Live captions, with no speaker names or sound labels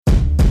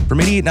From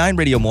 88.9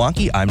 Radio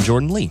Milwaukee, I'm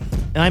Jordan Lee.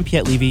 And I'm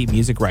Piet Levy,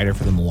 music writer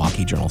for the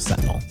Milwaukee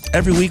Journal-Sentinel.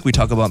 Every week we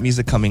talk about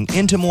music coming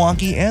into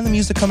Milwaukee and the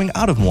music coming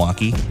out of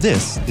Milwaukee.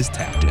 This is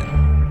Tapped In.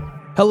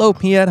 Hello,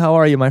 Piet. How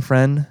are you, my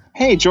friend?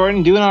 Hey,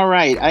 Jordan. Doing all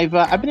right.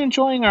 I've been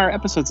enjoying our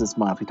episodes this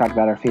month. We talked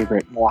about our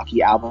favorite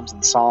Milwaukee albums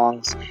and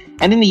songs,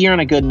 ending the year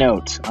on a good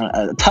note,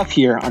 a tough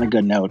year on a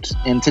good note.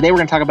 And today we're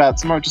going to talk about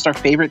some of just our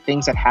favorite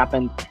things that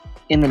happened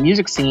in the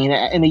music scene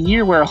in a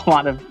year where a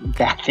lot of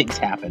bad things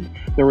happened.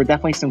 There were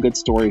definitely some good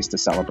stories to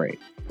celebrate.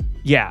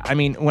 Yeah, I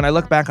mean, when I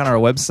look back on our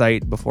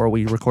website before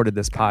we recorded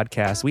this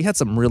podcast, we had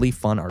some really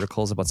fun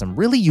articles about some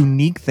really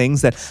unique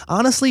things that,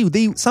 honestly,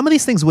 some of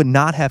these things would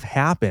not have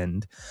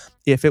happened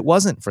if it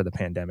wasn't for the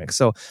pandemic.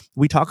 So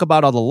we talk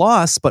about all the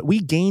loss, but we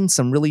gained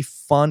some really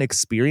fun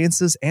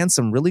experiences and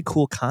some really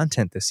cool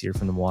content this year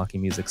from the Milwaukee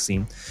music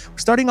scene. We're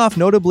starting off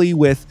notably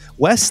with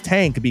Wes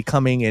Tank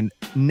becoming a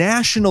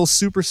national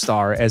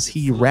superstar as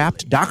he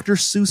rapped Dr.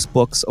 Seuss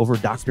books over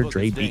Dr.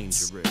 Dre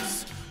beats.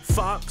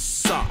 Fox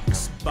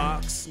socks,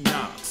 box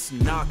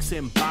knocks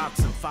in box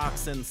and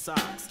fox and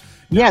socks.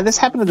 Yeah, this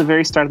happened at the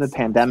very start of the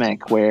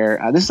pandemic where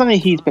this is something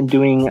he's been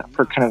doing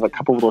for kind of a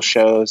couple little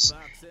shows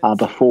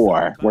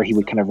before, where he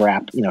would kind of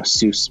rap,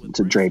 Seuss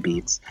to Dre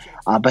beats.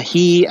 But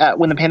he,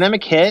 when the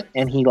pandemic hit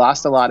and he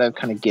lost a lot of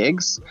kind of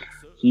gigs,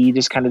 he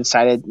just kind of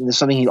decided this is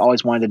something he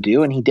always wanted to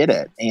do, and he did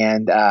it.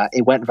 And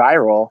it went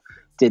viral,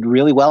 did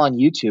really well on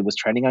YouTube, was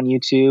trending on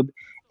YouTube,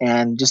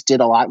 and just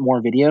did a lot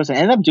more videos, and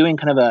ended up doing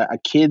kind of a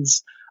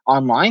kids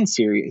online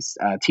series,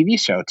 TV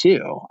show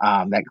too,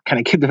 that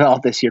kind of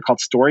developed this year called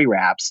Story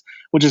Raps,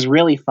 which is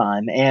really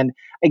fun. And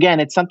again,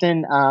 it's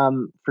something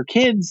for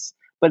kids,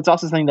 but it's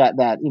also something that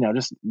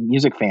just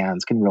music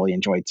fans can really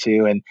enjoy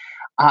too. And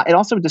it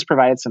also just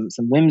provided some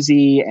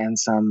whimsy and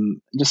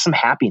some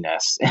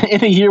happiness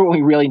in a year when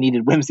we really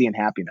needed whimsy and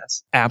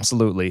happiness.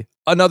 Absolutely.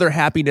 Another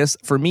happiness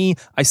for me,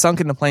 I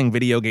sunk into playing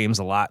video games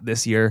a lot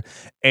this year,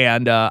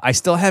 and I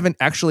still haven't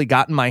actually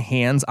gotten my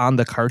hands on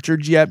the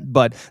cartridge yet,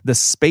 but the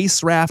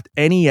Space Raft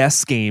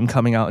NES game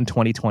coming out in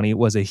 2020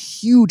 was a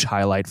huge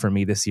highlight for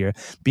me this year.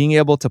 Being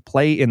able to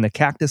play in the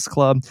Cactus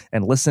Club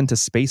and listen to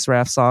Space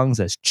Raft songs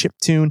as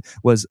chiptune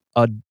was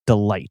a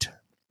delight.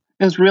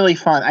 It was really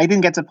fun. I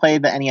didn't get to play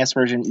the NES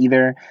version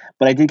either,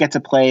 but I did get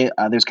to play,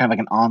 there's kind of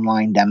like an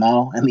online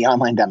demo, and the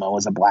online demo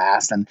was a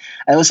blast. And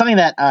it was something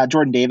that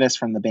Jordan Davis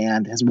from the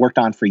band has worked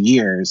on for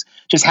years,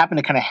 just happened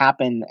to kind of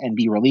happen and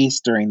be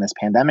released during this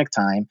pandemic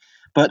time,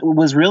 but it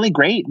was really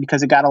great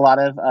because it got a lot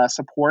of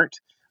support.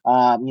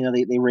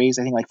 They raised,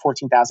 I think, like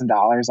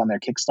 $14,000 on their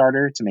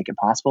Kickstarter to make it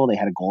possible. They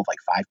had a goal of like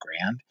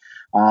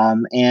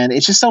 $5,000. And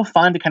it's just so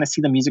fun to kind of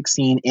see the music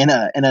scene in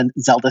a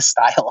Zelda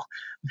style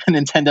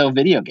Nintendo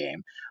video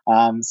game.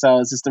 So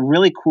it's just a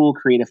really cool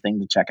creative thing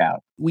to check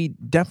out. We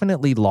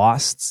definitely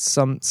lost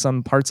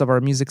some parts of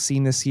our music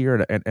scene this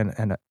year,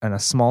 and a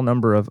small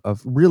number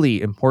of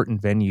really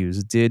important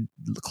venues did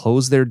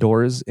close their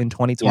doors in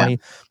 2020.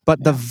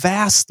 But the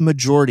vast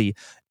majority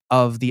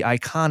of the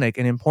iconic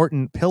and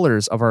important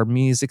pillars of our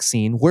music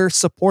scene were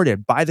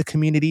supported by the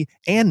community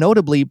and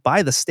notably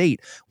by the state,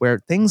 where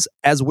things,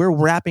 as we're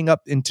wrapping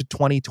up into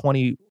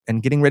 2020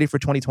 and getting ready for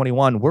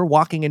 2021, we're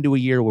walking into a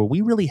year where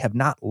we really have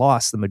not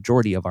lost the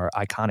majority of our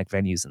iconic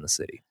venues in the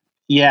city.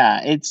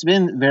 Yeah, it's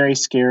been very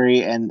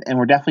scary, and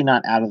we're definitely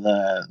not out of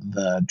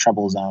the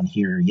trouble zone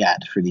here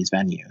yet for these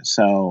venues.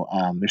 So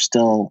there's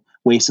still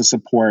ways to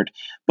support.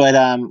 But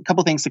a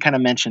couple things to kind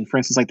of mention, for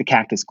instance, like the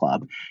Cactus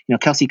Club.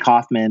 Kelsey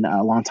Kaufman,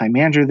 a longtime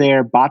manager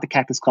there, bought the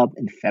Cactus Club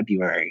in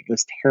February. It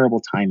was terrible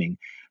timing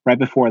right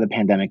before the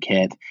pandemic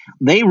hit.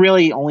 They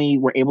really only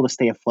were able to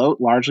stay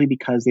afloat largely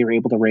because they were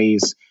able to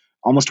raise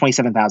almost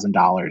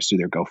 $27,000 through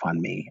their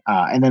GoFundMe.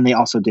 And then they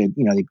also did,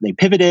 they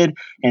pivoted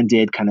and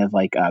did kind of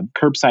like a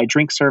curbside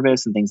drink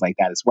service and things like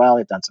that as well.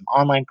 They've done some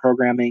online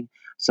programming.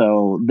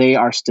 So they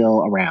are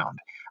still around.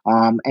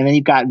 And then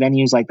you've got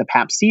venues like the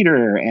Pabst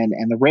Theater and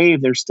the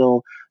Rave. They're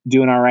still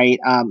doing all right.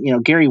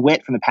 Gary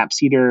Witt from the Pabst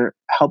Theater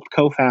helped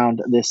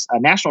co-found this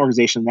national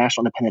organization, the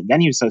National Independent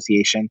Venue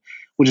Association,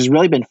 which has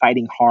really been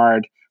fighting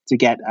hard to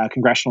get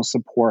congressional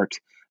support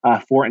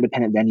for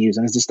independent venues,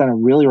 and has just done a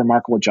really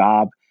remarkable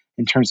job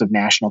in terms of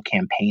national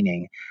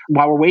campaigning.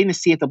 While we're waiting to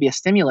see if there'll be a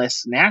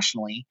stimulus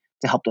nationally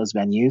to help those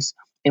venues,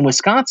 in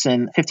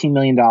Wisconsin, $15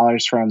 million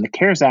from the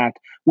CARES Act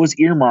was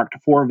earmarked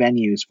for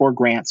venues, for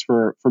grants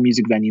for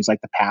music venues like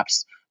the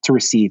Pabst to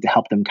receive to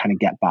help them kind of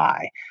get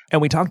by.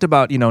 And we talked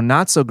about,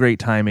 not so great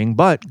timing,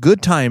 but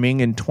good timing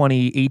in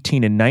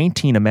 2018 and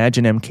 19.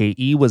 Imagine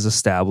MKE was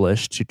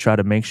established to try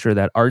to make sure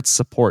that arts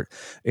support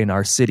in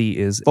our city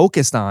is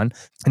focused on.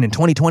 And in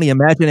 2020,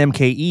 Imagine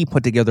MKE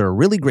put together a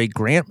really great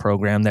grant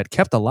program that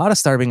kept a lot of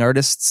starving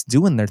artists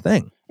doing their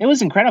thing. It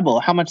was incredible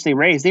how much they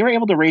raised. They were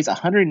able to raise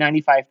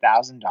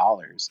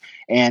 $195,000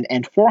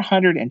 and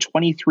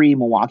 423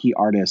 Milwaukee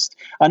artists,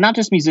 not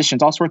just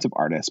musicians, all sorts of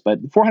artists, but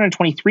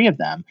 423 of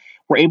them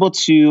were able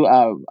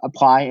to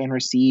apply and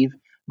receive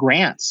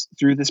grants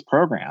through this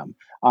program.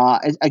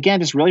 Again,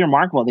 just really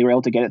remarkable. They were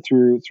able to get it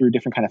through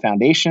different kind of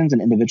foundations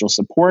and individual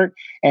support.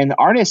 And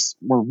artists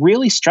were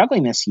really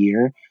struggling this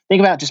year. Think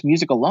about just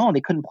music alone.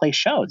 They couldn't play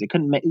shows. They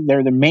couldn't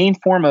their main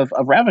form of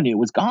revenue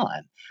was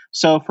gone.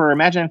 So for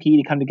Imagine MKE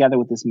to come together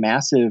with this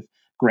massive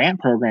grant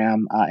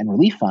program and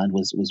relief fund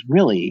was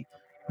really,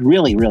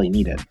 really, really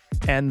needed.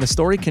 And the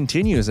story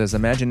continues as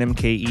Imagine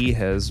MKE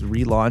has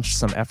relaunched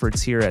some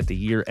efforts here at the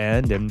year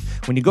end. And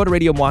when you go to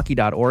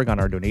radiomilwaukee.org on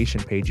our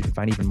donation page, you can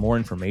find even more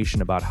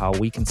information about how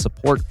we can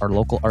support our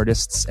local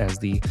artists as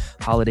the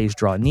holidays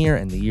draw near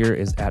and the year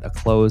is at a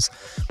close.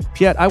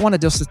 Piet, I want to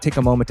just take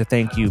a moment to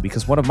thank you,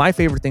 because one of my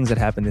favorite things that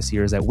happened this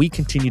year is that we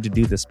continue to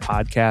do this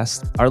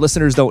podcast. Our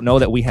listeners don't know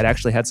that we had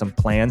actually had some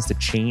plans to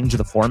change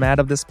the format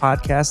of this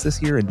podcast this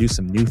year and do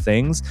some new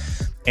things.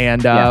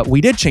 And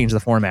we did change the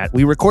format.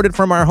 We recorded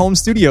from our home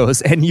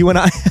studios, and you and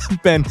I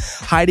have been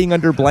hiding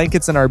under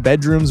blankets in our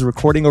bedrooms,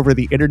 recording over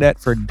the internet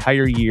for an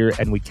entire year,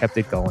 and we kept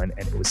it going.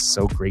 And it was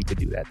so great to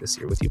do that this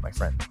year with you, my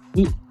friend.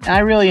 I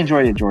really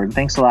enjoyed it, Jordan.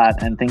 Thanks a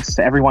lot. And thanks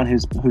to everyone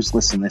who's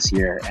listened this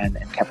year and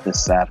kept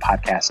this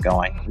podcast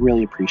going.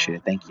 Really appreciate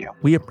it. Thank you.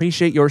 We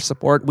appreciate your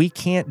support. We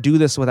can't do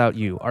this without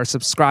you, our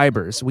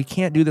subscribers. We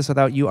can't do this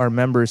without you, our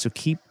members who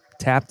keep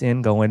tapped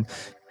in going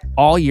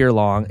all year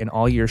long and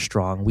all year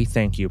strong. We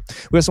thank you.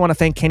 We also want to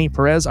thank Kenny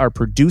Perez, our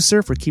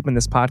producer, for keeping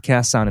this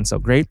podcast sounding so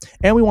great.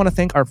 And we want to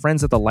thank our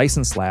friends at the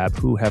License Lab,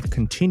 who have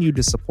continued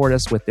to support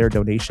us with their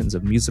donations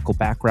of musical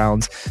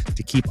backgrounds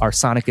to keep our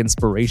sonic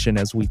inspiration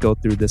as we go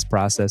through this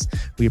process.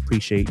 We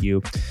appreciate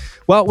you.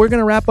 Well, we're going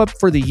to wrap up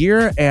for the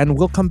year, and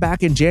we'll come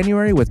back in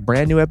January with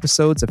brand new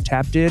episodes of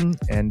Tapped In.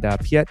 And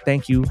Piet,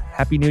 thank you.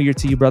 Happy New Year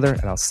to you, brother,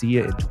 and I'll see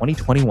you in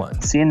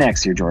 2021. See you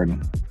next year,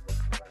 Jordan.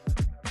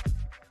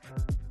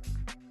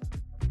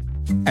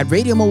 At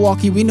Radio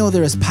Milwaukee, we know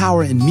there is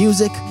power in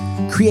music,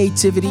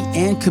 creativity,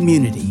 and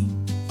community.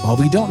 While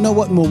we don't know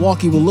what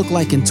Milwaukee will look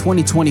like in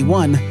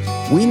 2021,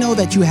 we know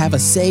that you have a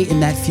say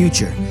in that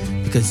future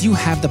because you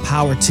have the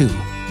power too.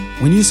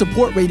 When you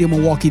support Radio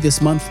Milwaukee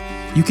this month,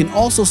 you can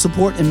also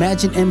support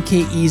Imagine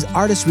MKE's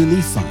Artist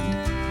Relief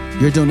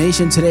Fund. Your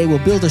donation today will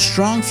build a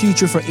strong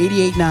future for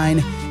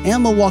 88.9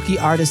 and Milwaukee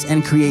artists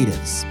and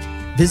creatives.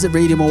 Visit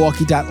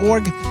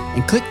radiomilwaukee.org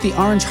and click the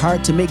orange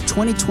heart to make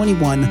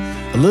 2021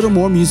 a little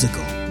more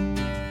musical.